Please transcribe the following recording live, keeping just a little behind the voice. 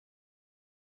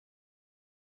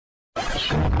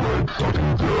No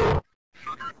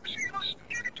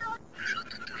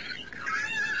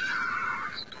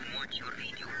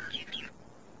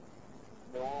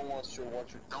one wants to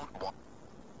watch it.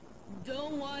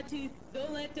 Don't watch it.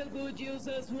 Don't let the good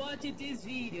users watch this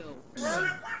video.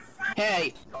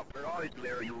 Hey!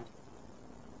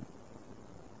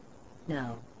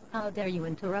 No. How dare you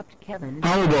interrupt Kevin?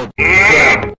 How about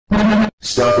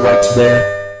stop right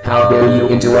there. How dare you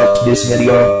interrupt this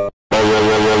video? How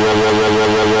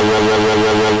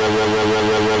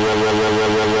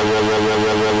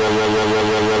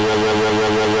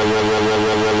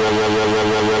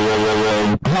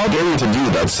dare you to do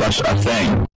such a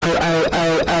thing?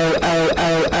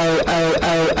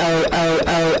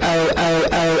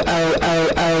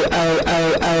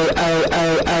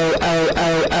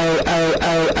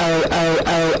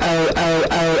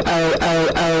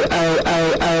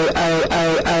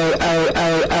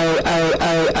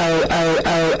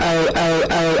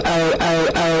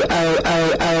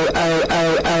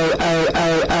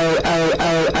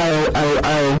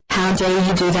 How dare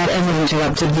you do that and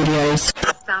interrupted videos?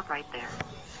 Stop right there.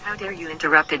 How dare you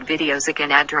interrupted videos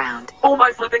again ad round? Oh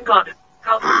my flipping god!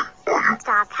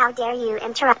 Stop, how dare you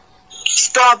interrupt?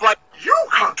 Stop like you!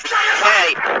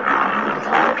 Hey!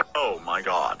 Oh my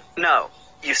god. No,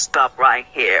 you stop right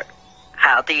here.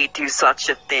 How do you do such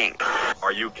a thing?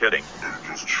 Are you kidding?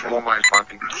 Oh my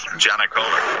fucking...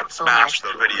 Janicola, smash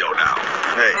the video now.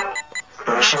 Hey.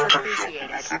 Much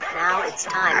appreciated. Now it's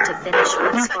time to finish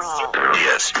once for all.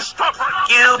 Yes. Stop right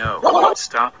you! No.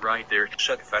 Stop right there.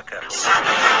 Shut the fuck up.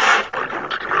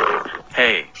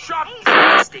 Hey.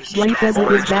 White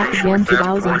Desert is back again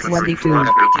 2022.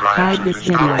 Hide this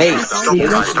video. Hey. We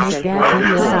just make bad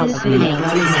videos out of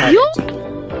videos.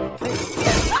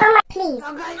 Please.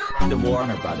 The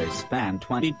Warner Brothers Fan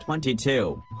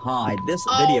 2022. Hide this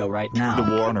video right now.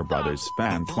 The Warner Brothers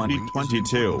Fan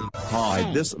 2022.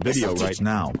 Hide this video right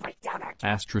now.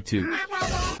 Astra 2.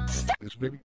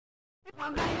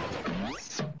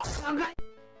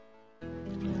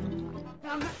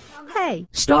 Hey!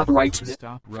 Stop right.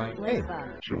 Stop right. Hey.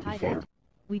 Hide it.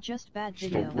 We just bad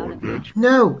video out of it.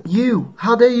 No, you!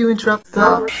 How dare you interrupt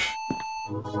the...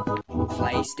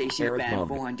 PlayStation Fan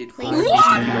 450.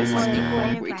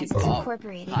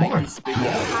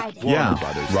 Yeah,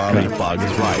 Ronnie Bug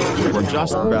is right. We're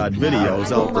just bad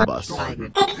videos out of us.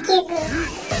 Excuse me.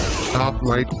 Stop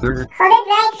right there. Hold it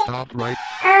right. Stop right.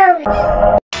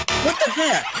 Oh. What the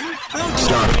heck?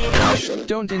 Stop.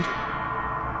 Don't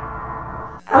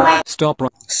Stop.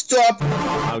 Stop!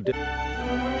 How did...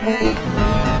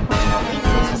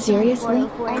 Seriously?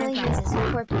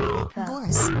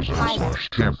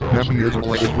 Heavy is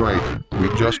always right. We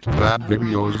just bad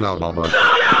videos out of us.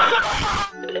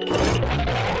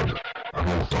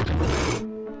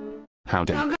 How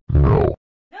dare. No.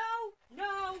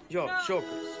 Yo,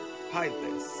 chokers, hide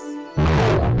this.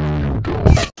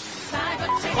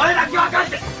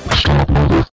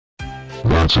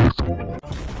 That's it.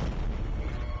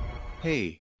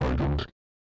 Hey.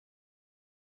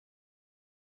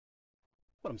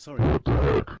 But I'm sorry. What the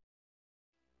heck?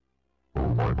 Oh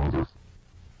my mother.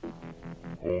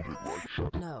 Hold it right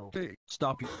shut. No. Hey.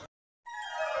 Stop.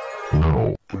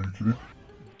 No. Thank you.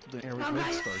 The Eric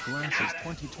Red Star Glasses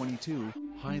 2022.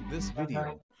 Hide this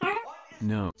video.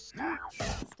 No. Stop.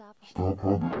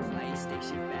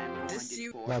 PlayStation Fan.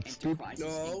 That's stupid.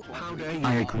 No. How dare you?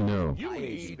 I know. You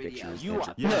need pictures. Yeah,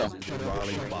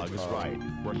 Ronnie Bug is right.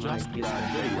 We're just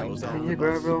bad videos out Hey, of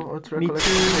us. bro, let's recollect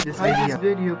this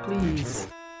video, please.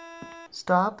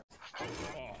 Stop.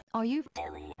 Are you?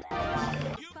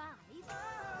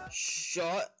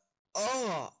 Shut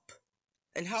up!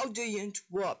 And how do you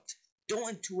interrupt? Don't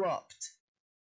interrupt.